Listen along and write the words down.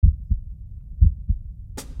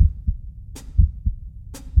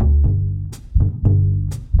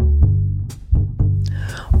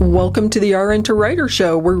Welcome to the RN to Writer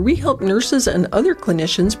Show, where we help nurses and other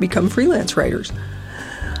clinicians become freelance writers.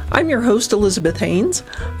 I'm your host, Elizabeth Haynes.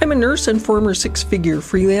 I'm a nurse and former six-figure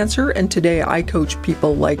freelancer, and today I coach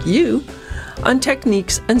people like you on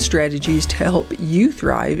techniques and strategies to help you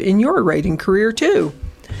thrive in your writing career too.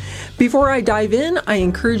 Before I dive in, I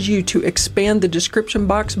encourage you to expand the description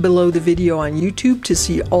box below the video on YouTube to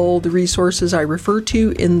see all the resources I refer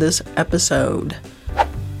to in this episode.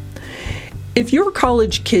 If your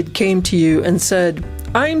college kid came to you and said,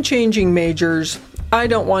 "I'm changing majors, I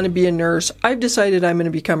don't want to be a nurse, I've decided I'm going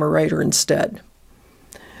to become a writer instead,"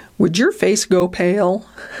 would your face go pale?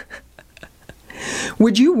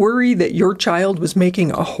 Would you worry that your child was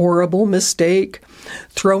making a horrible mistake,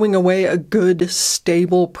 throwing away a good,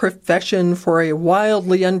 stable profession for a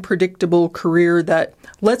wildly unpredictable career that,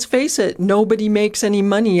 let's face it, nobody makes any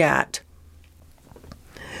money at?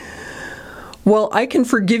 Well, I can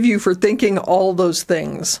forgive you for thinking all those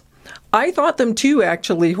things. I thought them too,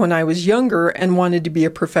 actually, when I was younger and wanted to be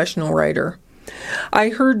a professional writer. I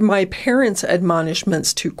heard my parents'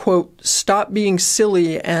 admonishments to, quote, stop being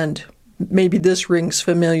silly and, maybe this rings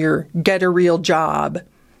familiar, get a real job.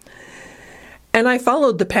 And I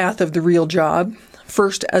followed the path of the real job,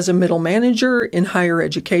 first as a middle manager in higher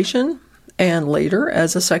education, and later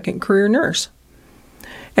as a second career nurse.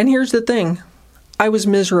 And here's the thing, I was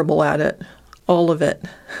miserable at it. All of it.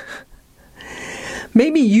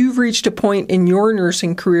 Maybe you've reached a point in your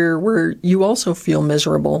nursing career where you also feel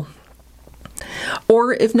miserable.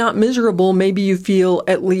 Or if not miserable, maybe you feel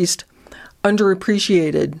at least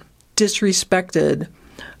underappreciated, disrespected,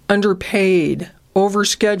 underpaid,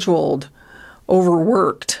 overscheduled,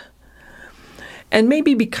 overworked. And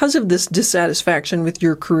maybe because of this dissatisfaction with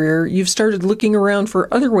your career, you've started looking around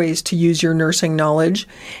for other ways to use your nursing knowledge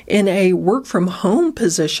in a work-from-home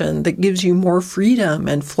position that gives you more freedom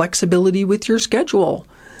and flexibility with your schedule,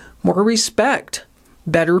 more respect,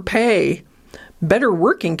 better pay, better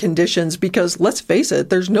working conditions, because let's face it,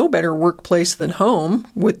 there's no better workplace than home,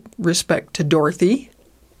 with respect to Dorothy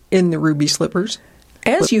in the Ruby Slippers.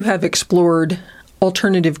 As you have explored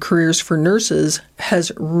alternative careers for nurses,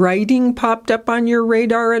 has writing popped up on your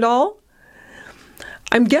radar at all?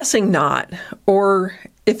 I'm guessing not, or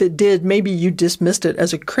if it did, maybe you dismissed it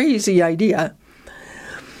as a crazy idea.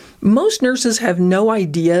 Most nurses have no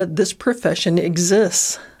idea this profession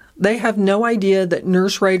exists. They have no idea that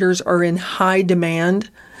nurse writers are in high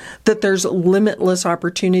demand, that there's limitless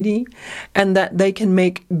opportunity, and that they can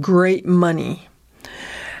make great money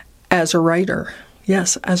as a writer.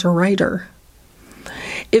 Yes, as a writer.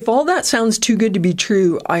 If all that sounds too good to be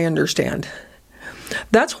true, I understand.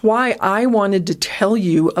 That's why I wanted to tell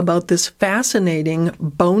you about this fascinating,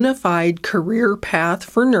 bona fide career path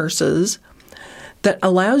for nurses that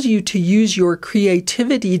allows you to use your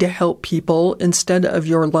creativity to help people instead of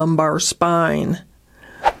your lumbar spine.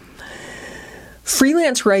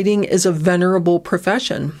 Freelance writing is a venerable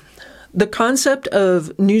profession. The concept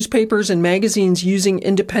of newspapers and magazines using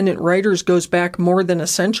independent writers goes back more than a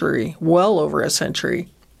century, well over a century.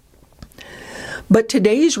 But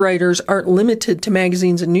today's writers aren't limited to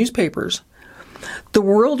magazines and newspapers. The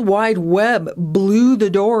World Wide Web blew the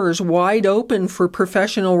doors wide open for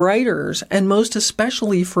professional writers, and most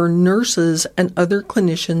especially for nurses and other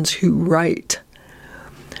clinicians who write.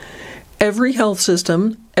 Every health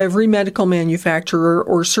system, every medical manufacturer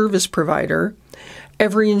or service provider,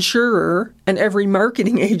 every insurer, and every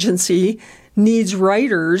marketing agency needs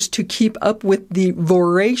writers to keep up with the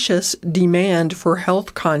voracious demand for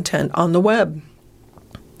health content on the web.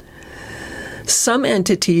 Some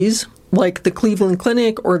entities, like the Cleveland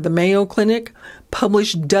Clinic or the Mayo Clinic,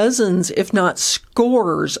 publish dozens, if not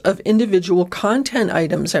scores, of individual content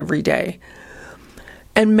items every day.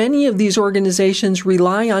 And many of these organizations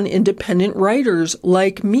rely on independent writers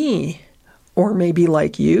like me, or maybe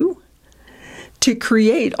like you, to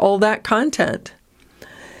create all that content.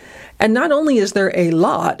 And not only is there a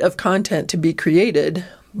lot of content to be created,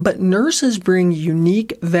 but nurses bring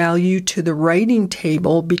unique value to the writing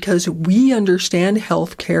table because we understand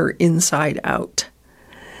healthcare inside out.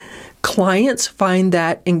 Clients find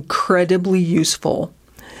that incredibly useful.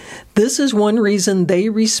 This is one reason they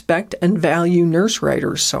respect and value nurse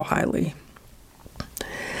writers so highly.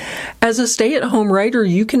 As a stay-at-home writer,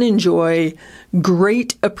 you can enjoy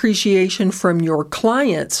great appreciation from your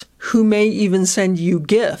clients, who may even send you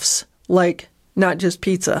gifts, like not just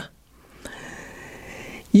pizza.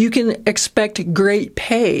 You can expect great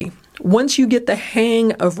pay. Once you get the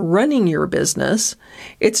hang of running your business,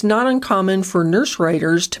 it's not uncommon for nurse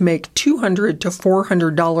writers to make $200 to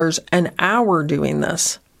 $400 an hour doing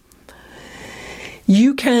this.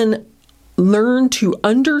 You can learn to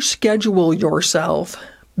underschedule yourself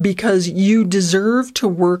because you deserve to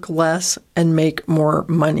work less and make more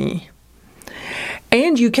money.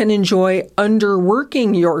 And you can enjoy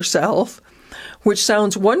underworking yourself, which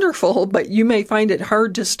sounds wonderful, but you may find it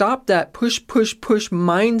hard to stop that push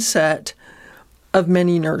mindset of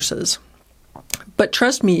many nurses. But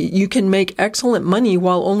trust me, you can make excellent money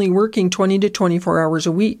while only working 20 to 24 hours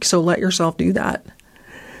a week, so let yourself do that.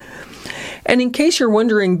 And in case you're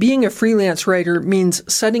wondering, being a freelance writer means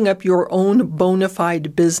setting up your own bona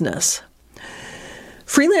fide business.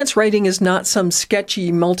 Freelance writing is not some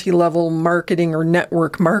sketchy multi-level marketing or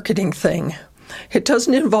network marketing thing. It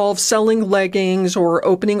doesn't involve selling leggings or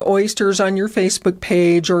opening oysters on your Facebook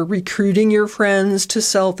page or recruiting your friends to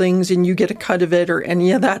sell things and you get a cut of it or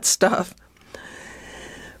any of that stuff.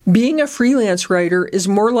 Being a freelance writer is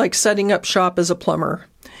more like setting up shop as a plumber.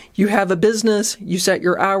 You have a business, you set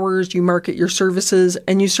your hours, you market your services,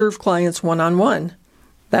 and you serve clients one-on-one.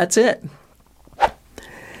 That's it.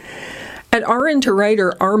 At RN to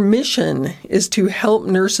Writer, our mission is to help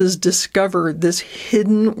nurses discover this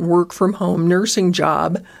hidden work-from-home nursing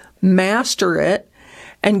job, master it,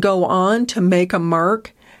 and go on to make a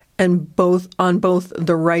mark on both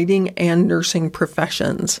the writing and nursing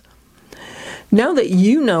professions. Now that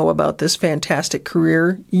you know about this fantastic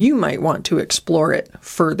career, you might want to explore it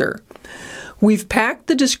further. We've packed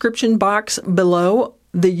the description box below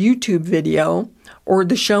the YouTube video or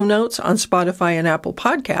the show notes on Spotify and Apple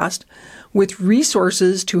Podcast with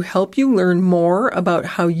resources to help you learn more about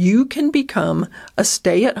how you can become a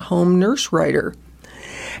stay-at-home nurse writer.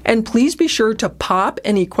 And please be sure to pop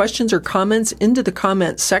any questions or comments into the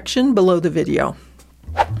comment section below the video.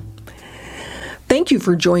 Thank you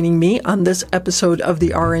for joining me on this episode of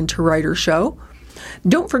the RN to Writer Show.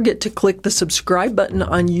 Don't forget to click the subscribe button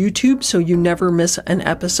on YouTube so you never miss an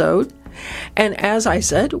episode. And as I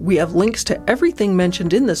said, we have links to everything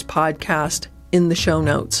mentioned in this podcast in the show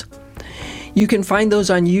notes. You can find those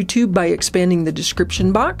on YouTube by expanding the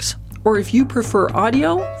description box, or if you prefer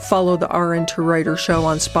audio, follow the RN to Writer Show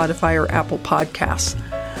on Spotify or Apple Podcasts.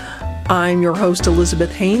 I'm your host,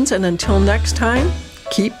 Elizabeth Haynes, and until next time,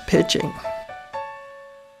 keep pitching.